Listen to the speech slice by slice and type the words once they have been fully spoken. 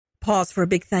Pause for a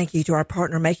big thank you to our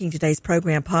partner making today's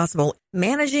program possible.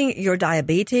 Managing your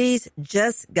diabetes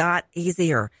just got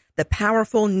easier. The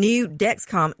powerful new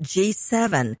Dexcom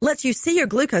G7 lets you see your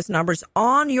glucose numbers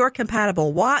on your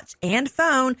compatible watch and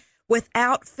phone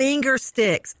without finger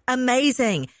sticks.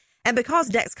 Amazing. And because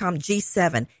Dexcom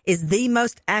G7 is the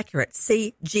most accurate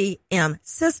CGM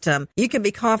system, you can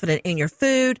be confident in your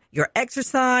food, your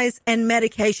exercise, and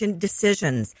medication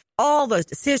decisions. All those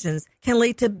decisions can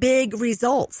lead to big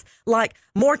results, like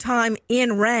more time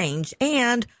in range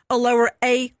and a lower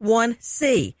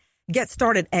A1C. Get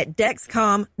started at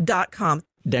Dexcom.com.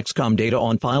 Dexcom data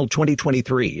on file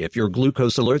 2023. If your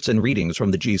glucose alerts and readings from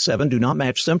the G7 do not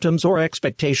match symptoms or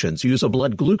expectations, use a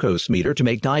blood glucose meter to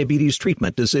make diabetes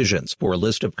treatment decisions. For a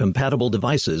list of compatible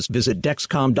devices, visit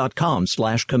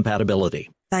Dexcom.com/compatibility.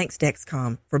 Thanks,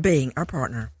 Dexcom, for being our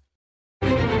partner.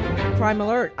 Crime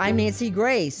Alert. I'm Nancy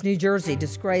Grace. New Jersey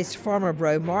disgraced farmer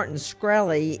bro Martin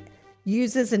Shkreli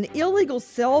uses an illegal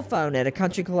cell phone at a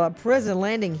country club prison,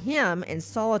 landing him in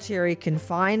solitary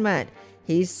confinement.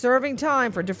 He's serving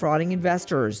time for defrauding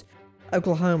investors.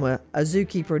 Oklahoma, a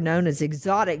zookeeper known as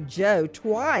Exotic Joe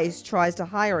twice tries to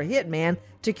hire a hitman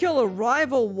to kill a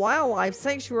rival wildlife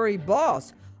sanctuary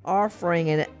boss, offering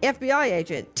an FBI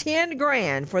agent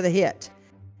 $10,000 for the hit.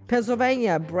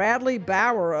 Pennsylvania, Bradley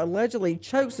Bauer allegedly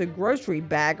chokes a grocery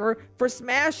bagger for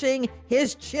smashing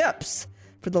his chips.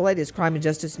 For the latest crime and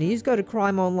justice news, go to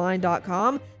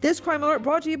crimeonline.com. This Crime Alert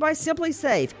brought to you by Simply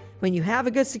Safe. When you have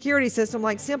a good security system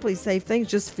like Simply Safe, things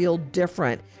just feel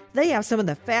different. They have some of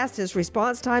the fastest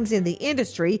response times in the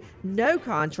industry, no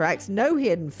contracts, no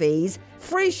hidden fees,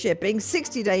 free shipping,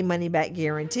 60-day money-back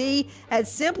guarantee at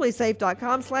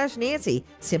simplysafe.com/Nancy.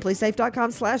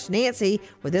 Simplysafe.com/Nancy.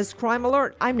 With this Crime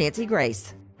Alert, I'm Nancy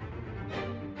Grace.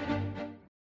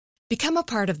 Become a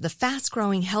part of the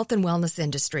fast-growing health and wellness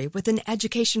industry with an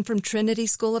education from Trinity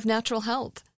School of Natural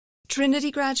Health.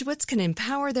 Trinity graduates can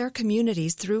empower their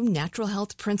communities through natural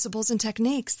health principles and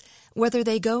techniques, whether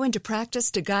they go into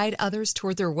practice to guide others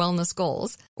toward their wellness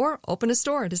goals or open a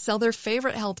store to sell their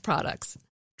favorite health products.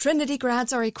 Trinity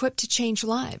grads are equipped to change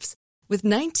lives with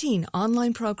 19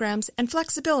 online programs and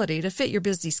flexibility to fit your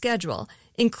busy schedule,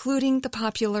 including the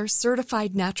popular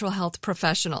Certified Natural Health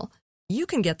Professional. You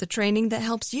can get the training that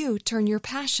helps you turn your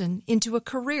passion into a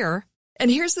career. And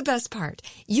here's the best part.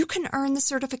 You can earn the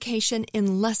certification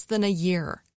in less than a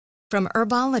year. From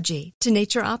herbology to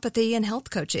naturopathy and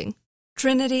health coaching,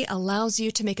 Trinity allows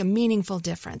you to make a meaningful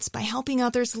difference by helping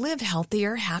others live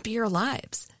healthier, happier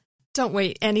lives. Don't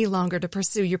wait any longer to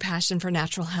pursue your passion for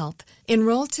natural health.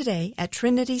 Enroll today at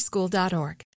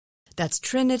trinityschool.org. That's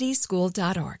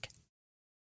trinityschool.org.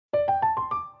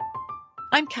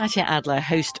 I'm Katya Adler,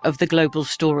 host of The Global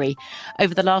Story.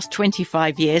 Over the last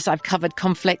 25 years, I've covered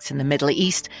conflicts in the Middle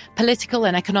East, political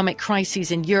and economic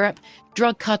crises in Europe,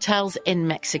 drug cartels in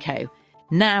Mexico.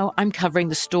 Now I'm covering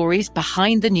the stories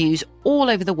behind the news all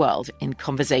over the world in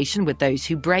conversation with those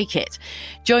who break it.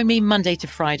 Join me Monday to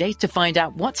Friday to find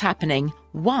out what's happening,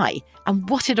 why, and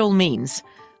what it all means.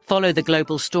 Follow The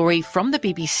Global Story from the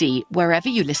BBC wherever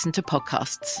you listen to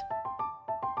podcasts.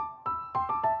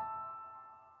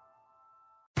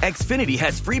 Xfinity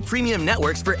has free premium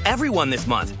networks for everyone this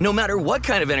month, no matter what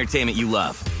kind of entertainment you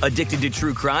love. Addicted to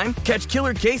true crime? Catch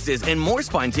killer cases and more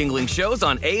spine-tingling shows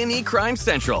on A&E Crime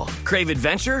Central. Crave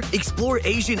adventure? Explore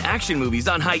Asian action movies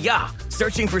on Hayya.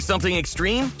 Searching for something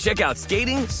extreme? Check out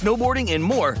skating, snowboarding, and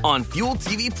more on Fuel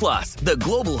TV Plus, the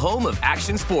global home of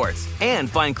action sports. And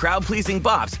find crowd-pleasing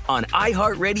bops on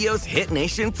iHeartRadio's Hit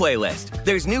Nation playlist.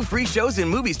 There's new free shows and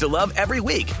movies to love every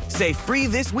week. Say free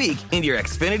this week in your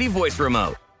Xfinity voice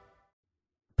remote.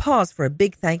 Pause for a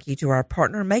big thank you to our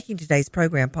partner making today's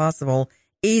program possible,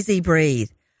 Easy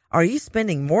Breathe. Are you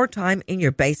spending more time in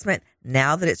your basement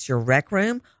now that it's your rec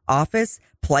room, office,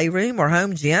 playroom, or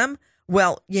home gym?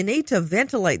 Well, you need to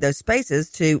ventilate those spaces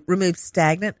to remove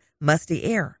stagnant, musty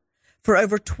air. For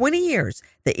over 20 years,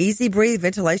 the Easy Breathe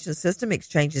ventilation system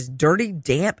exchanges dirty,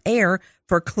 damp air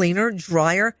for cleaner,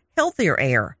 drier, healthier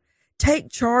air.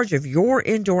 Take charge of your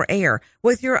indoor air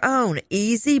with your own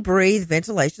Easy Breathe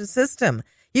ventilation system.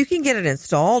 You can get it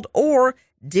installed or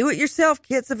do-it-yourself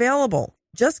kits available.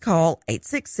 Just call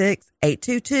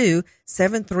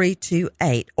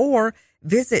 866-822-7328 or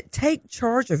visit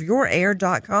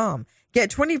takechargeofyourair.com.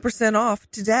 Get 20%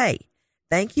 off today.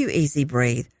 Thank you, Easy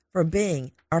Breathe, for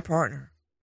being our partner.